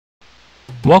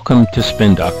Welcome to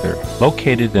Spin Doctor,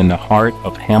 located in the heart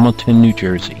of Hamilton, New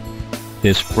Jersey.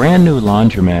 This brand new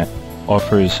laundromat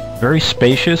offers very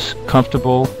spacious,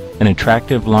 comfortable, and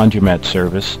attractive laundromat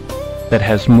service that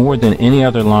has more than any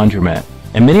other laundromat.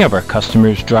 And many of our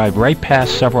customers drive right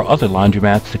past several other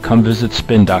laundromats to come visit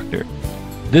Spin Doctor.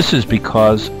 This is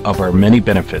because of our many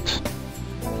benefits.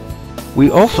 We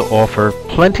also offer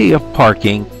plenty of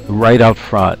parking right out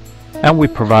front, and we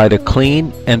provide a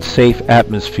clean and safe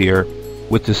atmosphere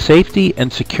with the safety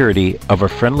and security of our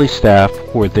friendly staff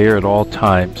who are there at all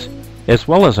times, as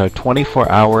well as our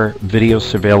 24-hour video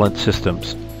surveillance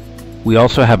systems. We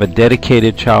also have a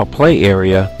dedicated child play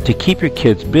area to keep your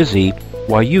kids busy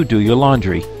while you do your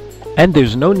laundry. And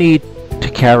there's no need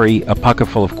to carry a pocket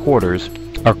full of quarters.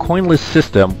 Our coinless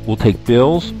system will take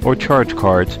bills or charge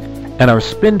cards, and our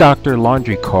Spin Doctor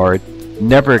laundry card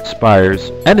never expires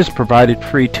and is provided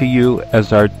free to you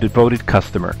as our devoted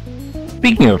customer.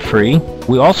 Speaking of free,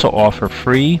 we also offer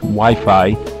free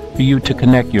Wi-Fi for you to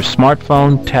connect your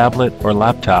smartphone, tablet, or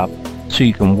laptop so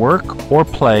you can work or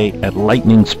play at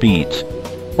lightning speeds,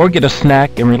 or get a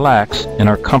snack and relax in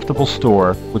our comfortable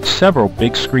store with several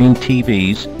big screen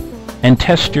TVs and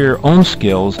test your own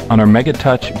skills on our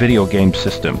MegaTouch video game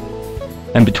system.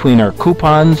 And between our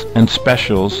coupons and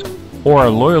specials or our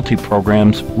loyalty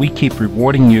programs, we keep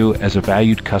rewarding you as a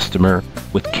valued customer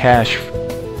with cash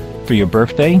for your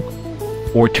birthday,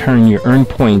 or turn your earned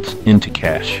points into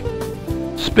cash.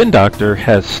 Spin Doctor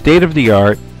has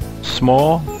state-of-the-art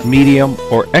small, medium,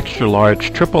 or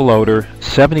extra-large triple-loader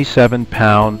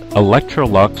 77-pound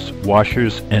Electrolux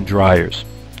washers and dryers.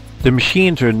 The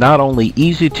machines are not only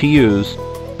easy to use,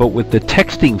 but with the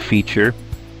texting feature,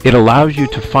 it allows you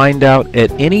to find out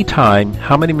at any time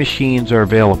how many machines are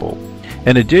available.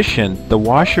 In addition, the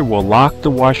washer will lock the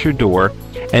washer door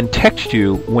and text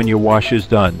you when your wash is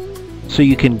done, so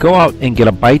you can go out and get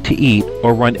a bite to eat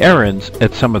or run errands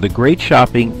at some of the great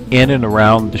shopping in and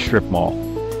around the strip mall.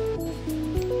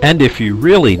 And if you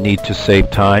really need to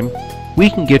save time, we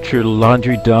can get your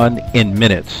laundry done in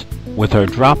minutes with our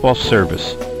drop-off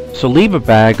service. So leave a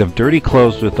bag of dirty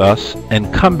clothes with us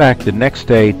and come back the next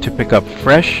day to pick up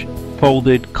fresh,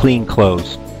 folded, clean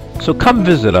clothes. So come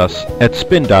visit us at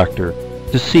Spin Doctor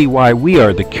to see why we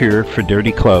are the cure for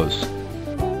dirty clothes.